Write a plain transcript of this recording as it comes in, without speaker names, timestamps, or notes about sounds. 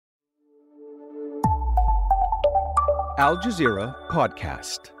Al Jazeera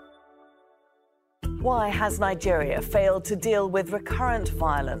Podcast. Why has Nigeria failed to deal with recurrent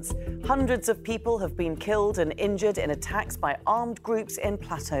violence? Hundreds of people have been killed and injured in attacks by armed groups in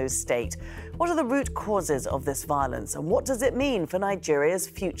Plateau State. What are the root causes of this violence, and what does it mean for Nigeria's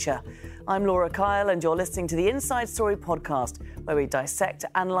future? I'm Laura Kyle, and you're listening to the Inside Story podcast, where we dissect,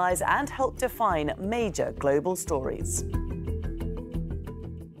 analyse and help define major global stories.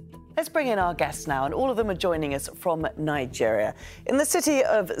 Let's bring in our guests now, and all of them are joining us from Nigeria. In the city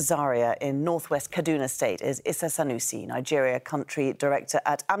of Zaria in northwest Kaduna State is Isa Sanusi, Nigeria Country Director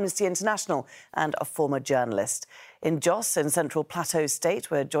at Amnesty International and a former journalist. In Jos, in central Plateau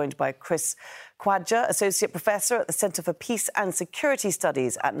State, we're joined by Chris Kwaja, Associate Professor at the Centre for Peace and Security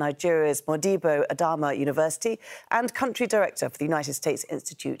Studies at Nigeria's Mod-ibbo Adama University and Country Director for the United States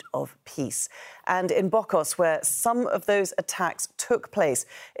Institute of Peace. And in Bokos, where some of those attacks took place,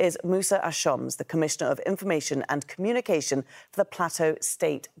 is Musa Ashoms, the Commissioner of Information and Communication for the Plateau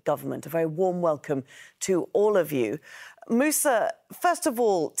State Government. A very warm welcome to all of you. Musa, first of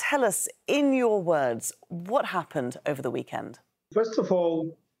all, tell us in your words what happened over the weekend. First of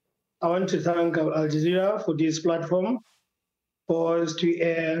all, I want to thank Al Jazeera for this platform for us to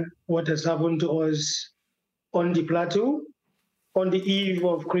air what has happened to us on the plateau on the eve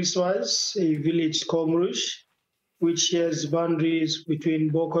of Christmas, a village called Murush, which shares boundaries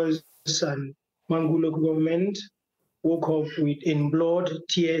between Bokos and Mangu local government, woke up in blood,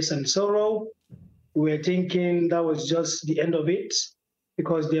 tears and sorrow. We were thinking that was just the end of it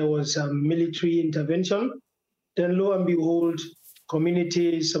because there was a military intervention. Then lo and behold,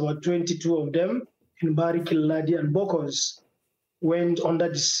 communities, about 22 of them, in Bari, Kiladi and Bokos, went under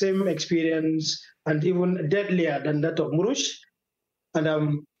the same experience and even deadlier than that of Murush.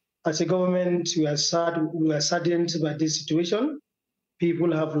 And as a government, we are saddened by this situation.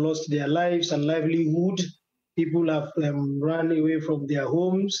 People have lost their lives and livelihood. People have run away from their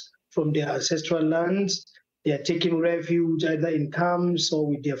homes, from their ancestral lands. They are taking refuge either in camps or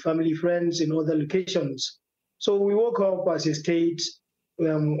with their family friends in other locations. So we woke up as a state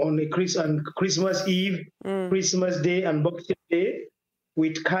on Christmas Eve, Christmas Day and Boxing Day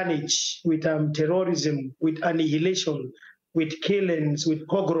with carnage, with terrorism, with annihilation, with killings, with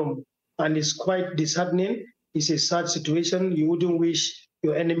pogrom. And it's quite disheartening. It's a sad situation. You wouldn't wish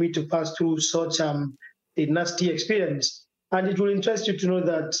your enemy to pass through such a nasty experience. And it will interest you to know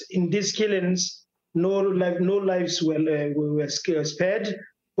that in these killings, no lives were spared,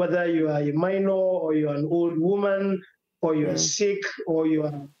 whether you are a minor or you are an old woman or you are sick or you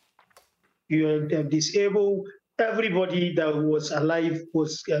are disabled. Everybody that was alive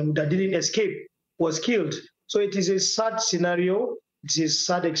that didn't escape was killed. So it is a sad scenario. It's a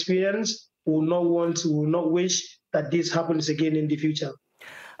sad experience. We will not wish that this happens again in the future.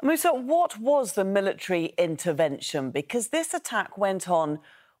 Musa, what was the military intervention? Because this attack went on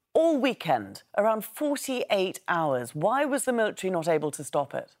all weekend, around 48 hours. Why was the military not able to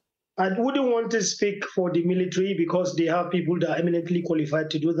stop it? I wouldn't want to speak for the military because they have people that are eminently qualified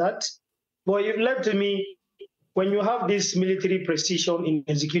to do that. But if left to me, when you have this military precision in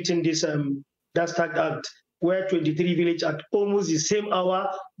executing this Dastard Act, where 23 villages at almost the same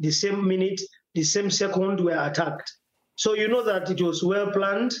hour, the same minute, the same second were attacked. So you know that it was well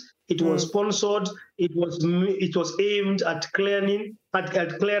planned, it was sponsored, it was aimed at clearing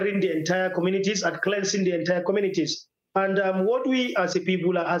the entire communities, at cleansing the entire communities. And what we as a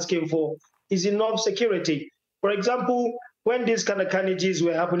people are asking for is enough security. For example, when these kind of carnages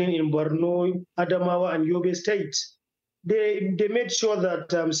were happening in Borno, Adamawa and Yobe states, they made sure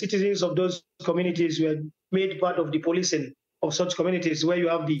that citizens of those communities were made part of the policing of such communities, where you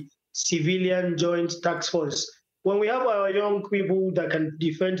have the civilian joint task force. When we have our young people that can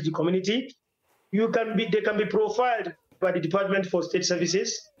defend the community, they can be profiled by the Department for State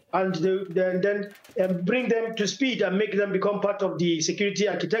Services and then bring them to speed and make them become part of the security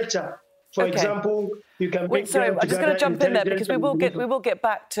architecture. For example, you can bring them I'm just going to jump in there because we will get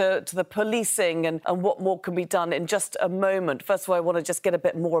back to the policing and what more can be done in just a moment. First of all, I want to just get a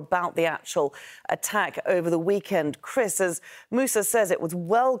bit more about the actual attack over the weekend. Chris, as Musa says, it was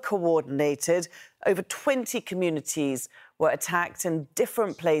well coordinated. Over 20 communities were attacked in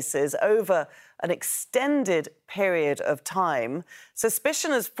different places over an extended period of time.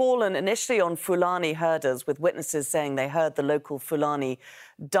 Suspicion has fallen initially on Fulani herders, with witnesses saying they heard the local Fulani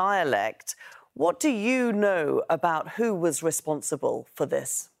dialect. What do you know about who was responsible for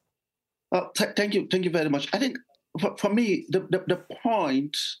this? Thank you very much. I think for me, the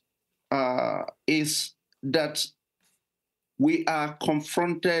point is that we are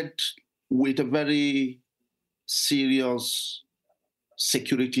confronted with a very serious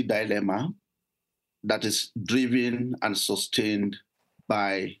security dilemma that is driven and sustained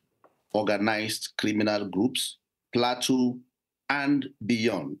by organized criminal groups, Plateau and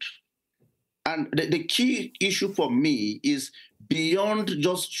beyond. And the key issue for me is beyond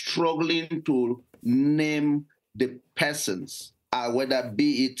just struggling to name the persons, whether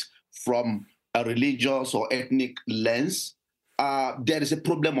be it from a religious or ethnic lens, there is a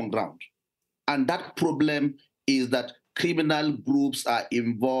problem on ground. And that problem is that criminal groups are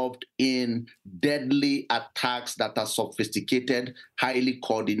involved in deadly attacks that are sophisticated, highly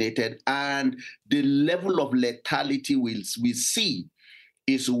coordinated, and the level of lethality we see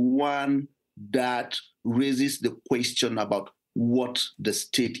is one that raises the question about what the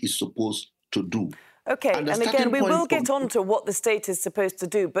state is supposed to do. Okay, and again, we will get on to what the state is supposed to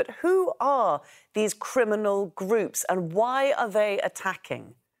do, but who are these criminal groups and why are they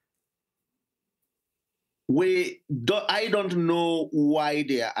attacking? I don't know why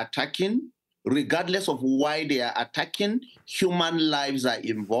they are attacking. Regardless of why they are attacking, human lives are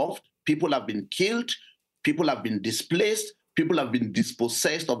involved. People have been killed. People have been displaced. People have been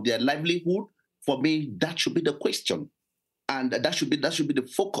dispossessed of their livelihood. For me, that should be the question. And that should be the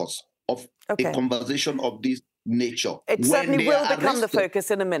focus of a conversation of this nature. It certainly will become the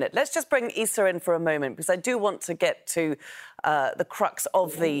focus in a minute. Let's just bring Isa in for a moment, because I do want to get to the crux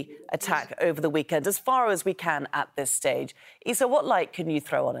of the attack over the weekend, as far as we can at this stage. Isa, what light can you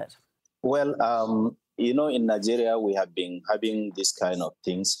throw on it? Well, you know, in Nigeria, we have been having this kind of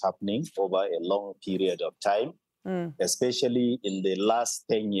things happening over a long period of time. Especially in the last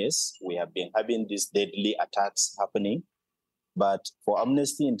 10 years, we have been having these deadly attacks happening. But for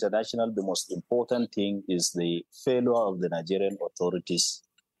Amnesty International, the most important thing is the failure of the Nigerian authorities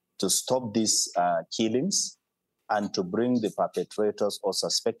to stop these killings and to bring the perpetrators or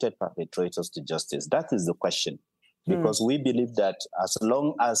suspected perpetrators to justice. That is the question. Because we believe that as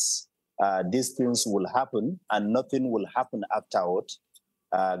long as these things will happen and nothing will happen afterward,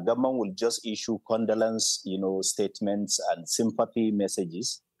 government will just issue condolence, statements and sympathy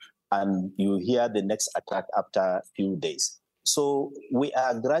messages, and you hear the next attack after a few days. So we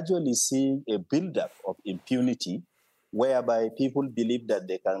are gradually seeing a buildup of impunity, whereby people believe that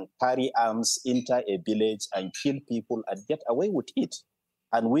they can carry arms, enter a village and kill people and get away with it.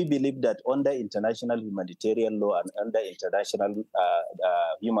 And we believe that under international humanitarian law and under international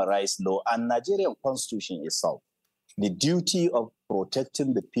human rights law and Nigerian constitution itself, the duty of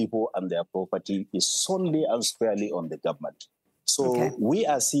protecting the people and their property is solely and squarely on the government. So we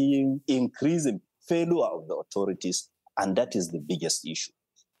are seeing increasing failure of the authorities, and that is the biggest issue.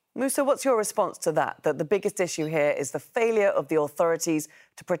 Musa, what's your response to that? That the biggest issue here is the failure of the authorities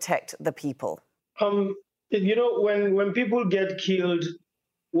to protect the people? When people get killed,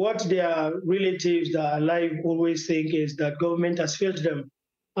 what their relatives that are alive always think is that government has failed them.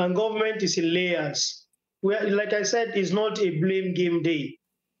 And government is in layers. Like I said, it's not a blame game day.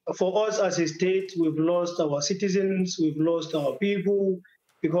 For us as a state, we've lost our citizens, we've lost our people,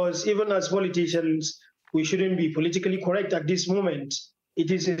 because even as politicians, we shouldn't be politically correct at this moment.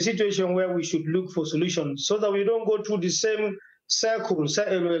 It is a situation where we should look for solutions so that we don't go through the same cycle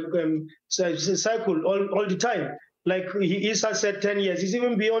all the time. Like Isa said, 10 years. It's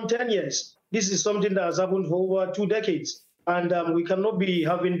even beyond 10 years. This is something that has happened for over 2 decades. And we cannot be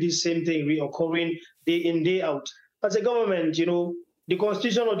having this same thing reoccurring day in, day out. As a government, the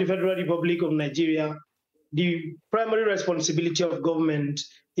Constitution of the Federal Republic of Nigeria, the primary responsibility of government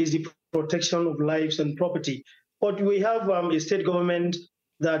is the protection of lives and property. But we have a state government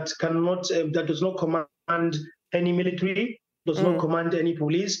that does not command any military, does not command any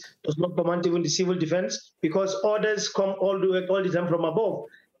police, does not command even the civil defense, because orders come all the time from above.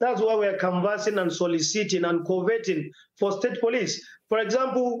 That's why we're canvassing and soliciting and coveting for state police. For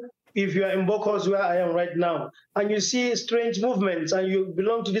example, if you are in Bokos, where I am right now, and you see strange movements and you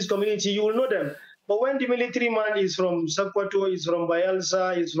belong to this community, you will know them. But when the military man is from Sakwato, is from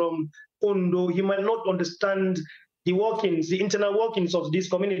Bayelsa, is from Ondo, he might not understand the workings, the internal workings of these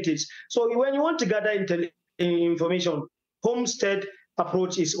communities. So when you want to gather information, homestead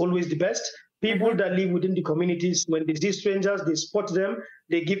approach is always the best. People that live within the communities, when they see strangers, they spot them,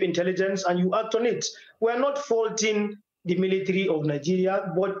 they give intelligence, and you act on it. We're not faulting the military of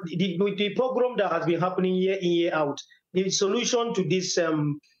Nigeria, but the program that has been happening year in, year out, the solution to this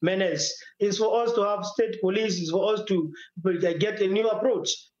menace is for us to have state police, is for us to get a new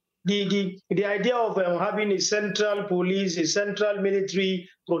approach. The idea of having a central police, a central military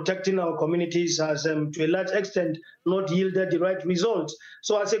protecting our communities has, to a large extent, not yielded the right results.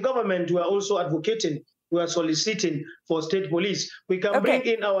 So as a government, we are also advocating, we are soliciting for state police. We can bring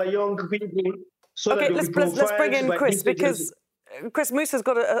in our young people so that let's bring in Chris, because Chris, Musa's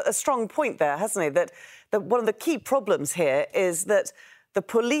got a strong point there, hasn't he? That one of the key problems here is that the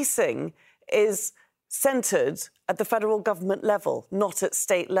policing is centred at the federal government level, not at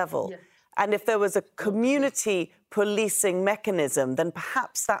state level. Yes. And if there was a community policing mechanism, then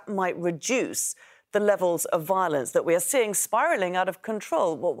perhaps that might reduce the levels of violence that we are seeing spiralling out of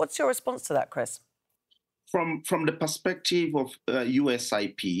control. What's your response to that, Chris? From the perspective of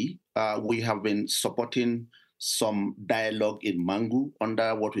USIP, we have been supporting some dialogue in Mangu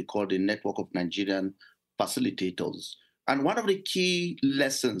under what we call the Network of Nigerian Facilitators. And one of the key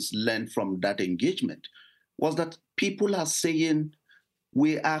lessons learned from that engagement was that people are saying,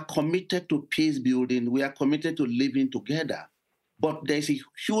 we are committed to peace building, we are committed to living together. But there's a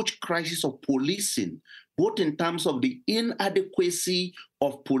huge crisis of policing, both in terms of the inadequacy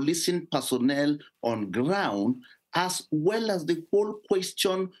of policing personnel on ground, as well as the whole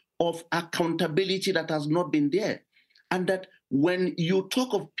question of accountability that has not been there. And that when you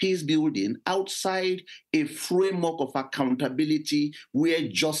talk of peace building outside a framework of accountability where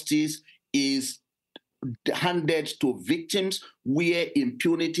justice is handed to victims, where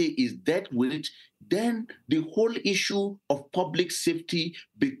impunity is dealt with, then the whole issue of public safety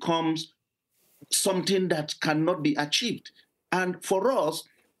becomes something that cannot be achieved. And for us,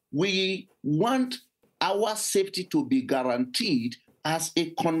 we want our safety to be guaranteed as a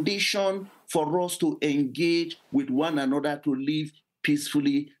condition for us to engage with one another to live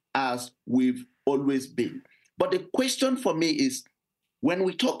peacefully as we've always been. But the question for me is, when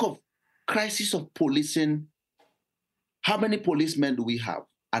we talk of crisis of policing, how many policemen do we have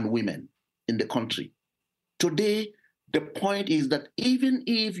and women in the country? Today, the point is that even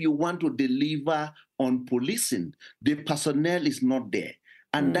if you want to deliver on policing, the personnel is not there.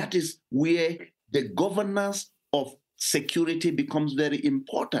 And that is where the governance of security becomes very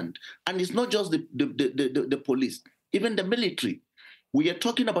important. And it's not just the police, even the military. We are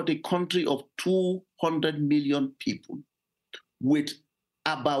talking about a country of 200 million people with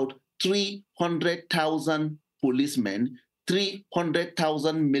about 300,000 policemen,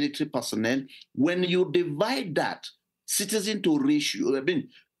 300,000 military personnel. When you divide that citizen to ratio,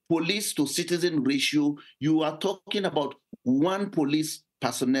 police to citizen ratio, you are talking about one police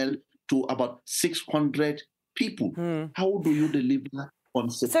personnel to about 600 people. How do you deliver on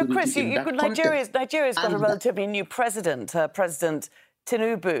security? So, Chris, Nigeria's got a relatively new president, President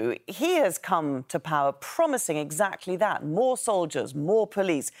Tinubu. He has come to power promising exactly that: more soldiers, more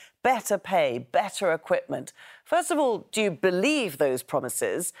police, better pay, better equipment. First of all, do you believe those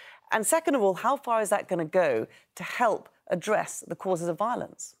promises? And second of all, how far is that going to go to help address the causes of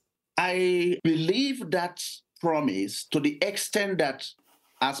violence? I believe that promise to the extent that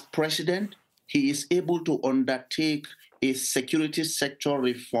as president, he is able to undertake a security sector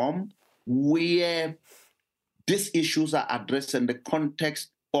reform where these issues are addressed in the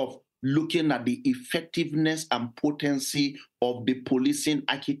context of looking at the effectiveness and potency of the policing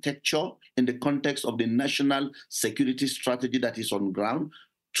architecture in the context of the national security strategy that is on ground.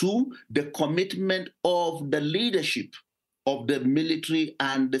 Two, the commitment of the leadership of the military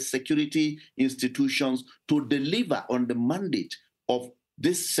and the security institutions to deliver on the mandate of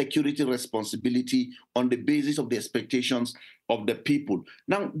this security responsibility on the basis of the expectations of the people.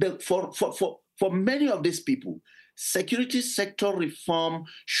 Now, for many of these people, security sector reform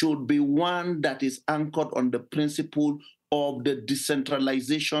should be one that is anchored on the principle of the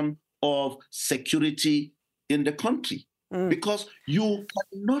decentralization of security in the country. Because you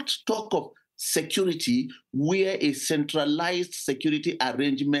cannot talk of security where a centralized security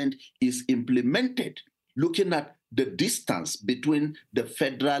arrangement is implemented, looking at the distance between the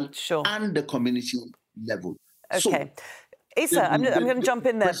federal and the community level. Okay. So, Isa, I'm going to jump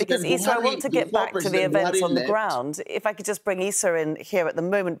in there because, Isa, I want to get back to the events on the ground. If I could just bring Isa in here at the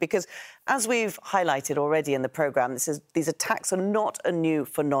moment, because as we've highlighted already in the programme, these attacks are not a new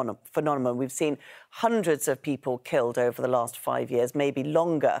phenomenon. We've seen hundreds of people killed over the last 5 years, maybe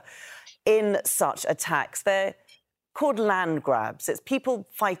longer, in such attacks. They're called land grabs. It's people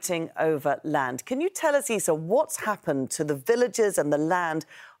fighting over land. Can you tell us, Isa, what's happened to the villages and the land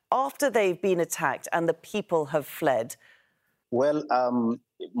after they've been attacked and the people have fled? Well,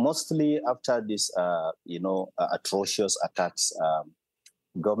 mostly after these, atrocious attacks,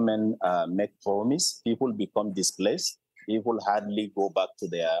 government make promise, people become displaced, people hardly go back to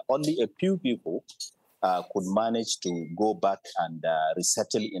only a few people could manage to go back and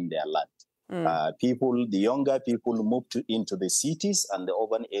resettle in their land. The younger people move into the cities and the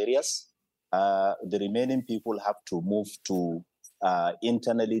urban areas. The remaining people have to move to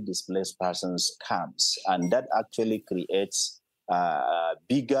internally displaced persons camps, and that actually creates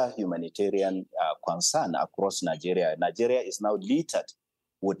bigger humanitarian concern across Nigeria. Nigeria is now littered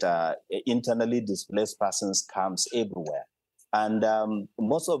with internally displaced persons camps everywhere. And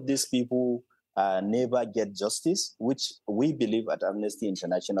most of these people never get justice, which we believe at Amnesty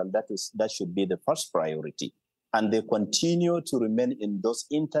International that should be the first priority. And they continue to remain in those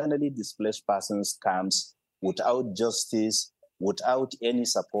internally displaced persons camps without justice, without any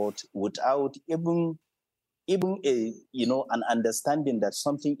support, without even an understanding that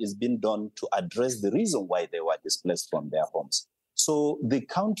something is being done to address the reason why they were displaced from their homes. So the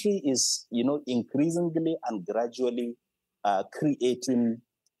country is, increasingly and gradually creating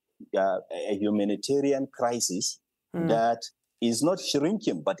a humanitarian crisis that is not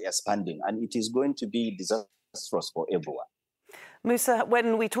shrinking but expanding, and it is going to be disastrous for everyone. Musa,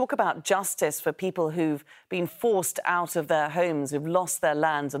 when we talk about justice for people who've been forced out of their homes, who've lost their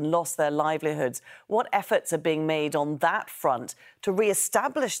lands and lost their livelihoods, what efforts are being made on that front to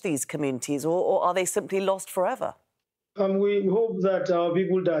re-establish these communities, or are they simply lost forever? We hope that our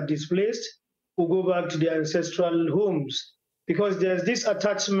people that are displaced will go back to their ancestral homes, because there's this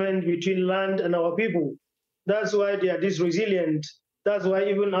attachment between land and our people. That's why they are this resilient. That's why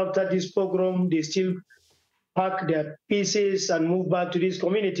even after this pogrom, they still pack their pieces and move back to these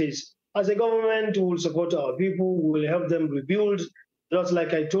communities. As a government, we will support our people, we will help them rebuild. Just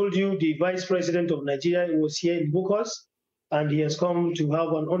like I told you, the Vice President of Nigeria was here in Bukos, and he has come to have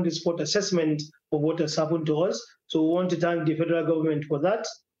an on-the-spot assessment of what has happened to us. So we want to thank the federal government for that.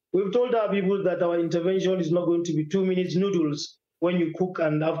 We've told our people that our intervention is not going to be 2 minutes noodles when you cook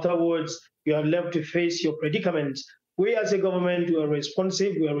and afterwards you are left to face your predicament. We as a government, we are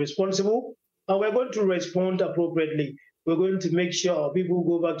responsive, we are responsible, and we're going to respond appropriately. We're going to make sure our people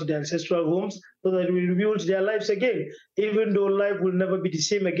go back to their ancestral homes so that we rebuild their lives again, even though life will never be the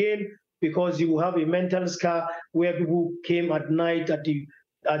same again, because you have a mental scar where people came at night, at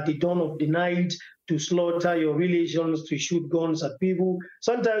the dawn of the night, to slaughter your relations, to shoot guns at people.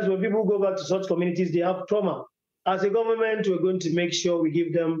 Sometimes when people go back to such communities, they have trauma. As a government, we're going to make sure we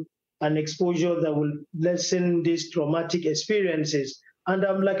give them an exposure that will lessen these traumatic experiences. And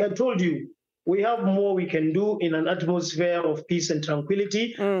like I told you, we have more we can do in an atmosphere of peace and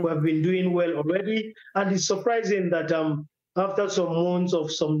tranquility. We have been doing well already. And it's surprising that after some months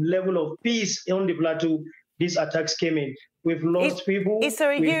of some level of peace on the plateau, these attacks came in. We've lost people. Isa,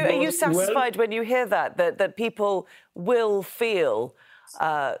 are you satisfied when you hear that people will feel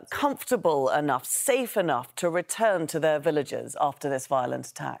comfortable enough, safe enough to return to their villages after this violent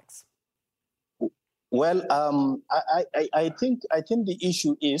attacks? Well, I think the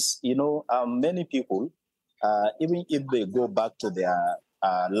issue is, many people, even if they go back to their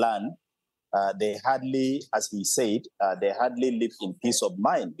land, they hardly, as he said, they hardly live in peace of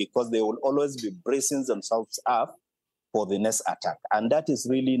mind, because they will always be bracing themselves up for the next attack. And that is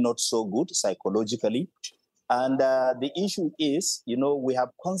really not so good psychologically. And the issue is, we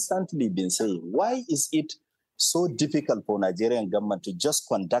have constantly been saying, why is it so difficult for Nigerian government to just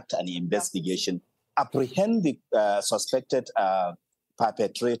conduct an investigation, apprehend the suspected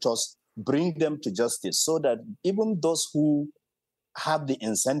perpetrators, bring them to justice, so that even those who have the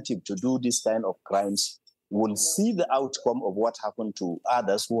incentive to do this kind of crimes will see the outcome of what happened to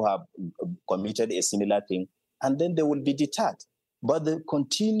others who have committed a similar thing, and then they will be deterred. But the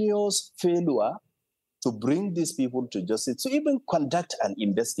continuous failure to bring these people to justice, to even conduct an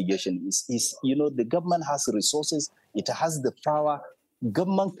investigation is the government has resources, it has the power.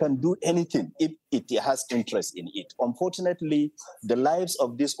 Government can do anything if it has interest in it. Unfortunately, the lives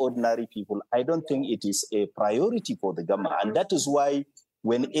of these ordinary people, I don't think it is a priority for the government. And that is why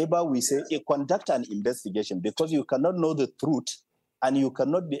whenever we say conduct an investigation, because you cannot know the truth and you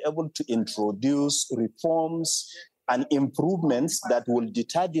cannot be able to introduce reforms and improvements that will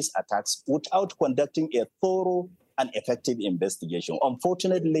deter these attacks without conducting a thorough and effective investigation.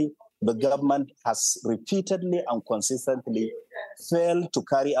 Unfortunately, the government has repeatedly and consistently failed to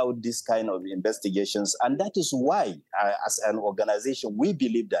carry out this kind of investigations. And that is why, as an organization, we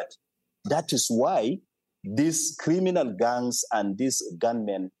believe that is why these criminal gangs and these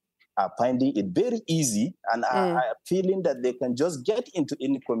gunmen are finding it very easy and are feeling that they can just get into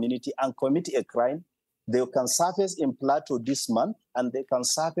any community and commit a crime. They can surface in Plateau this month and they can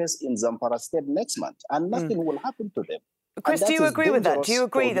surface in Zamfara State next month, and nothing will happen to them. Chris, do you agree with that? Do you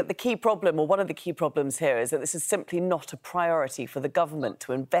agree that the key problem, or one of the key problems here, is that this is simply not a priority for the government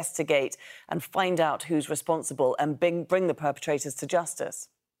to investigate and find out who's responsible and bring the perpetrators to justice?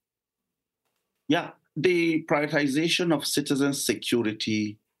 Yeah, the prioritization of citizen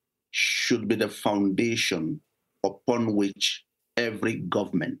security should be the foundation upon which every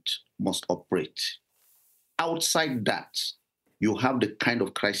government must operate. Outside that, you have the kind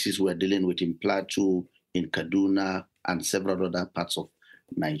of crisis we're dealing with in Plateau, in Kaduna, and several other parts of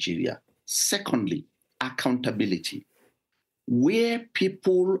Nigeria. Secondly, accountability. Where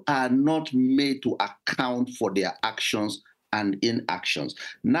people are not made to account for their actions and inactions.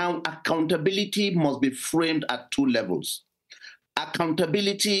 Now, accountability must be framed at two levels.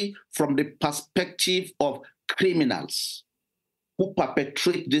 Accountability from the perspective of criminals who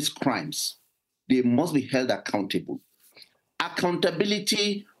perpetrate these crimes. They must be held accountable.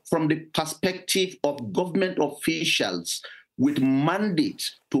 Accountability from the perspective of government officials with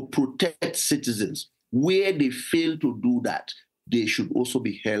mandate to protect citizens. Where they fail to do that, they should also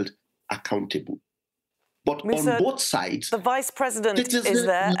be held accountable. But Musa, on both sides, the Vice President is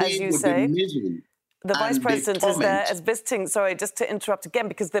there, as you say. The Vice President is there as visiting. Sorry, just to interrupt again,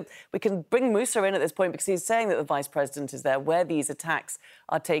 because we can bring Musa in at this point because he's saying that the Vice President is there where these attacks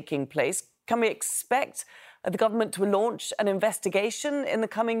are taking place. Can we expect the government to launch an investigation in the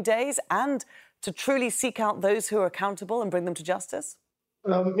coming days and to truly seek out those who are accountable and bring them to justice?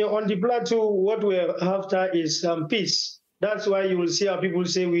 On the plateau, what we're after is peace. That's why you will see our people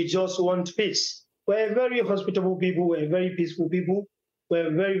say we just want peace. We're very hospitable people. We're very peaceful people.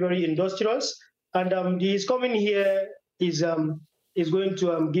 We're very, very industrious. And his coming here is going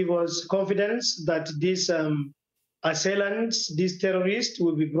to give us confidence that these assailants, these terrorists,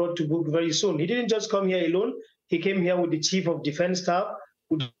 will be brought to book very soon. He didn't just come here alone. He came here with the Chief of Defense Staff,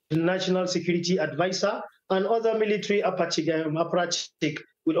 with the National Security Advisor, and other military apparatchik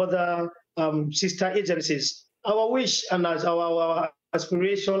with other sister agencies. Our wish and as our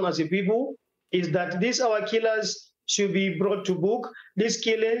aspiration as a people is that these our killers should be brought to book. These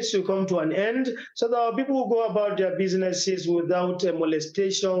killings should come to an end so that our people will go about their businesses without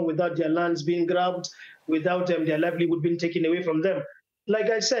molestation, without their lands being grabbed, without their livelihood being taken away from them. Like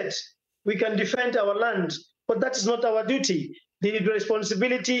I said, we can defend our land, but that is not our duty. The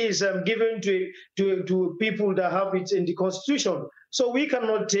responsibility is given to people that have it in the Constitution. So we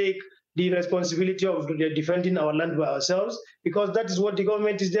cannot take the responsibility of defending our land by ourselves, because that is what the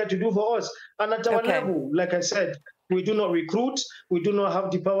government is there to do for us. And at our level, like I said, we do not recruit, we do not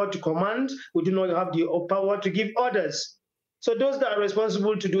have the power to command, we do not have the power to give orders. So those that are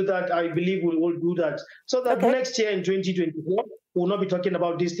responsible to do that, I believe will do that. So that next year in 2024, we'll not be talking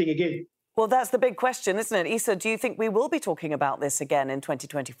about this thing again. Well, that's the big question, isn't it? Isa, do you think we will be talking about this again in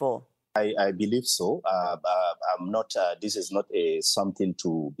 2024? I believe so. I'm not. This is not something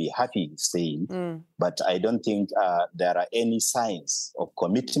to be happy saying, but I don't think there are any signs of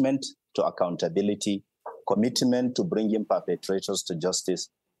commitment to accountability, commitment to bringing perpetrators to justice,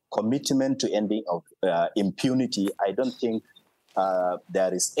 commitment to ending of impunity. I don't think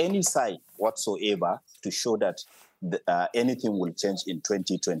there is any sign whatsoever to show that anything will change in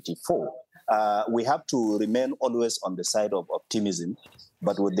 2024. We have to remain always on the side of optimism.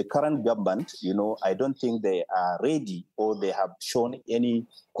 But with the current government, I don't think they are ready or they have shown any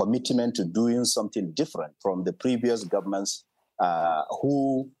commitment to doing something different from the previous governments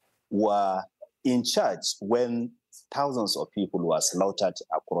who were in charge when thousands of people were slaughtered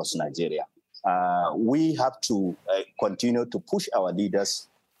across Nigeria. We have to continue to push our leaders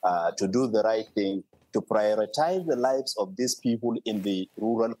to do the right thing, to prioritize the lives of these people in the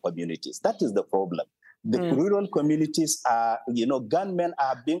rural communities. That is the problem. The rural communities are, gunmen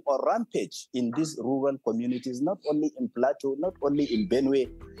are being on rampage in these rural communities, not only in Plateau, not only in Benue,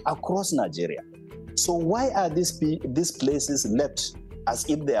 across Nigeria. So why are these places left as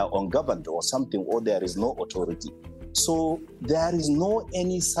if they are ungoverned or something, or there is no authority? So there is no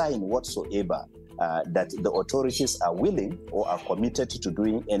any sign whatsoever that the authorities are willing or are committed to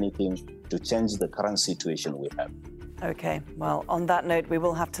doing anything to change the current situation we have. OK, well, on that note, we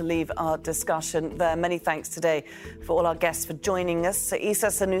will have to leave our discussion there. Many thanks today for all our guests for joining us. Isa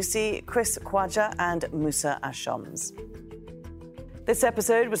Sanusi, Chris Kwaja and Musa Ashoms. This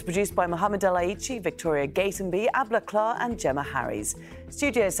episode was produced by Mohammed El Aichi, Victoria Gatenby, Abla Klar and Gemma Harries.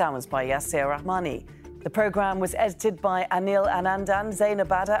 Studio sound was by Yasir Rahmani. The programme was edited by Anil Anandan, Zainab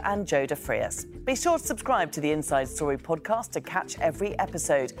Bada and Joe DeFrias. Be sure to subscribe to the Inside Story podcast to catch every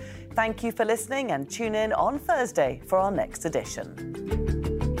episode. Thank you for listening and tune in on Thursday for our next edition.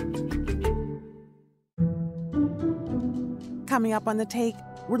 Coming up on The Take,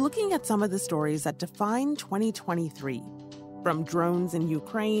 we're looking at some of the stories that define 2023. From drones in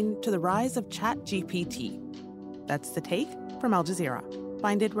Ukraine to the rise of ChatGPT. That's The Take from Al Jazeera.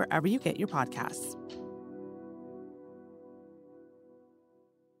 Find it wherever you get your podcasts.